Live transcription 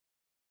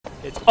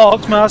It's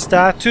Orcs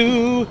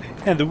Tattoo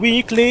and the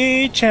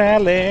weekly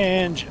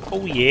challenge.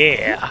 Oh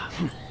yeah.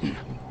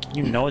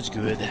 You know it's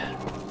good.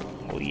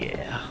 Oh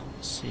yeah.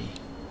 Let's see.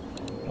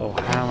 Oh,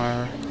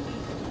 hammer.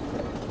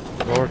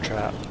 Floor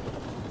trap.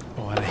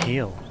 Oh, and a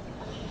heal.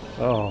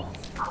 Oh.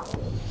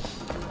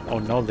 Oh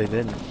no, they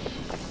didn't.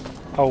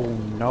 Oh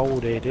no,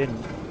 they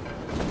didn't.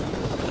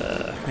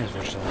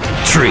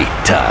 Treat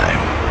time.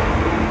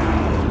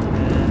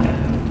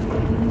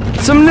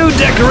 Some new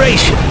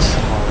decorations.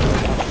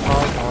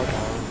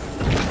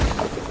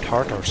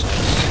 Tartar sauce.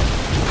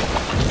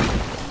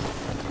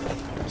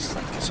 Let's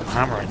get some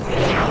hammering.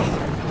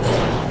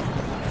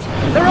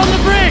 They're on the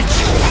bridge!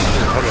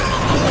 How the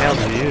hell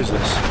do you use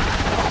this?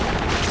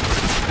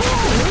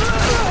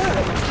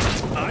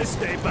 I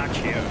stay back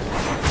here.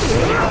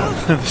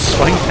 The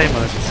swing time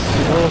on this is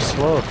so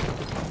slow.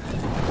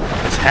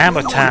 It's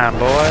hammer time,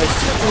 boys.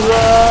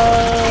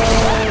 Whoa!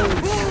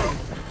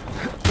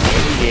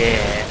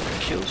 Yeah,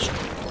 kill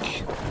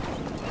streak.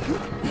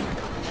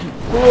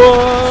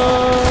 Whoa!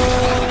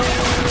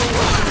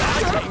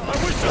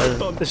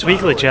 This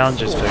weekly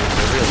challenge is really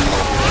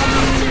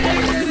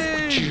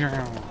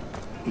hard.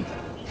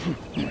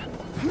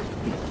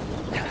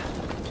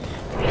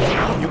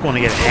 You're going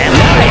to get hammered.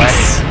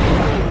 Nice.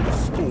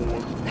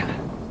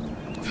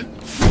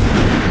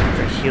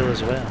 For heal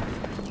as well.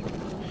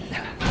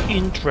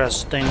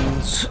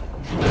 Interestings.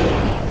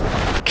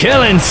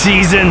 Killing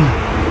season.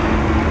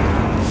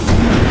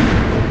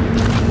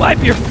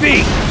 Wipe your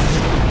feet.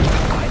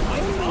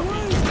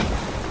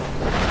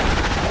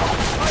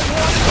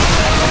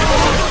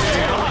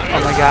 Oh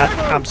my god,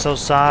 I'm so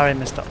sorry,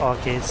 Mr.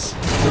 Orcs.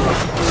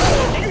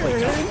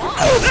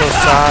 I'm so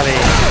sorry.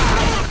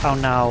 Oh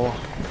no.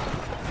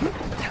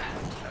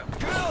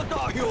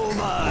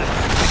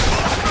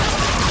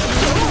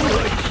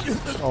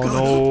 Oh no.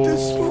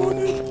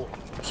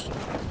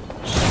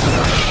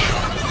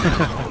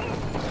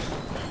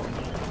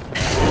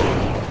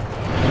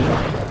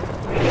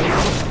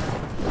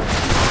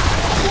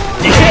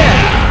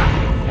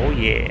 Yeah! Oh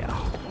yeah.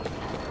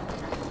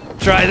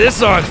 Try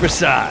this on for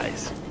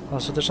size. Oh,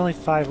 so there's only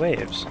 5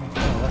 waves. Oh,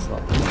 that's a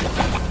lot.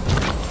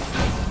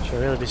 Should I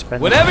really be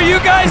spending... Whenever you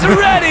guys are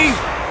ready!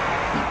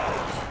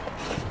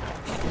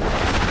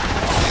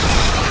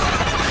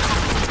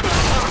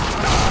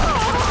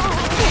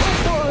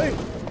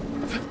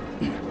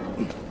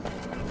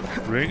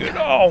 Bring it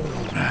on!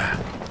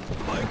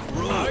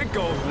 I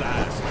go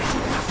last.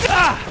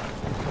 Ah!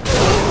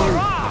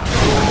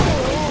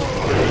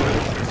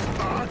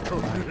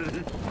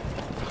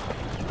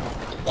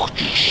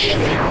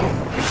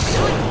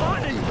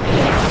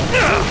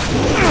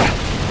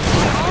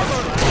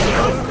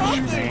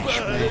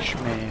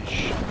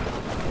 Smash.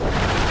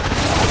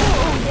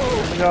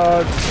 Oh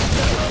god.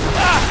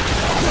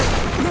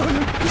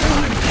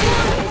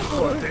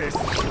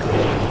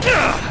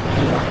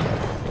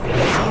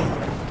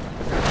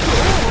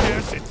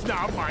 Yes, it's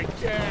now my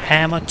turn.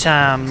 Hammer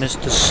time,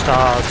 Mr.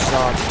 Stars.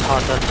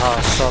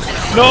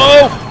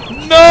 No!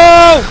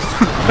 No!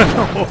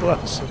 Oh,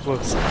 that was so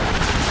close.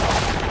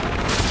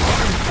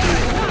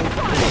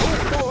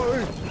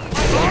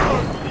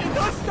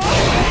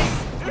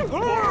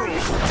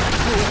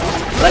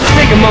 Let's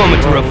take a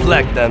moment to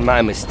reflect on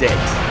my mistakes.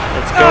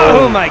 Let's Oh, go.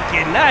 who am I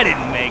kidding? I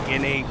didn't make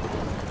any.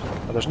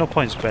 Oh, there's no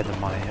point spending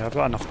money. I've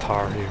got enough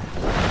tar here.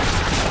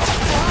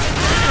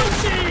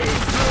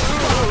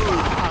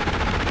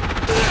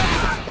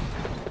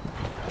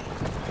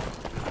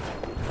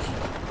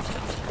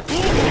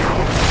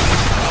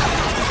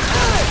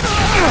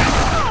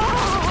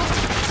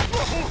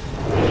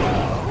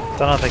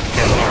 Don't know if I can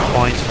get more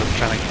points for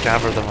trying to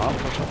gather them up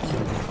or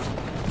something.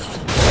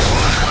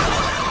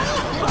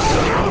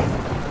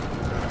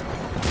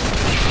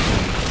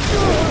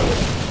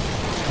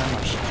 How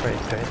much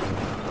trade paid?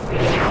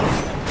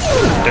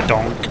 The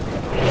donk.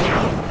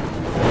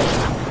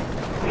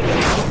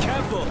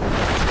 Careful.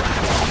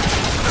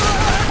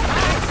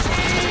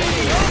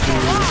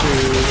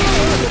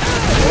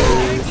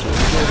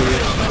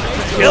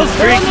 Kill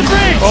streak on the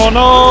bridge! Oh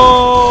no!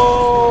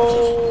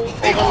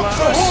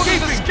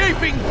 He's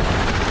escaping.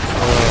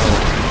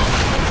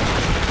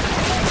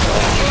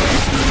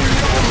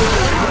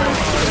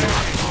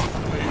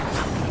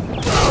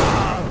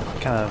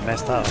 Kind of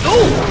messed up.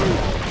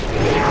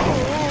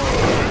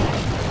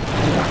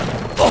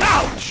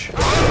 Ouch!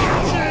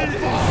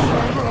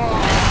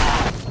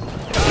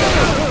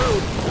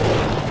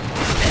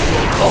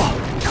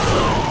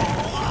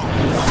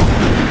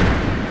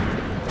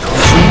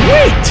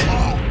 Sweet!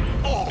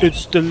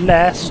 It's the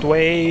last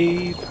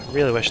wave. I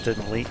really wish it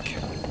didn't leak.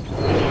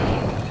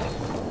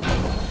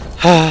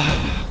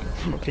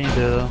 What can you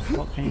do?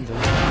 What can you do?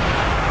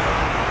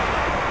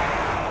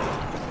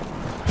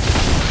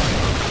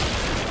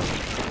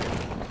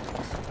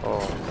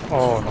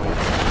 Oh no.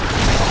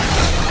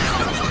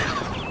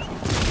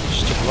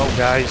 Just too low,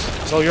 guys.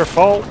 It's all your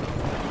fault.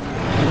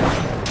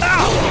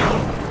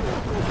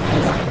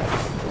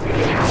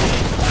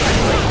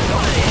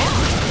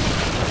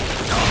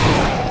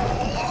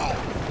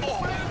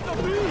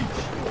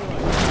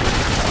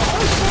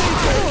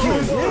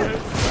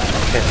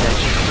 pay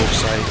attention to both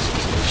sides.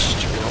 It's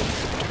stupid.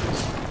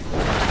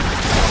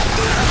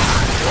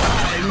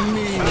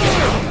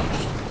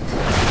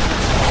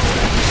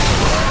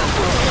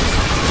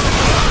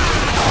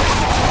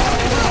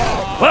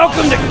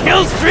 Welcome to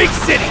Kill Streak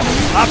City.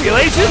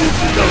 Population?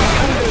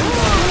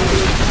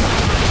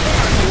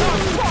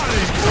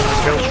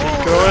 Kill streak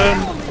going.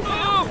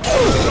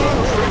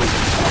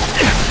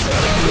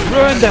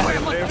 Ruin that.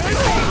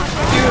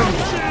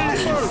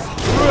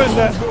 Ruin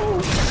that.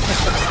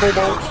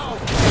 Cobalt.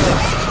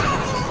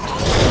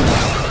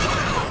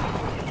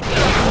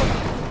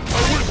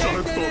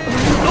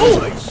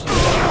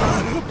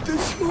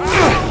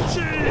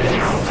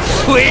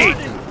 Sweet.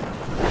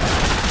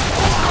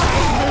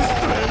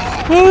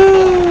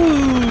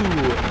 Woo!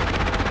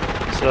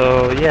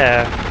 So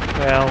yeah,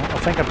 well, I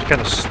think I'm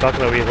kind of stuck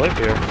that we live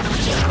here.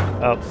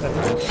 Oh, there we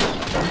go.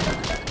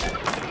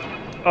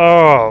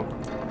 Oh,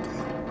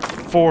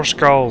 4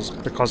 skulls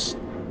because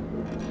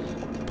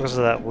of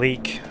that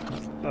leak.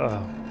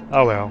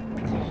 Oh well.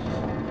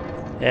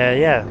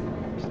 Yeah.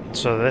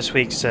 So this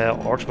week's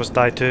Orcs Must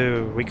Die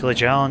 2 weekly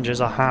challenge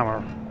is a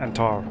hammer and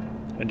tar.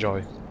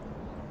 Enjoy.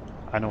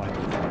 I know I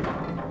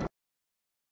do.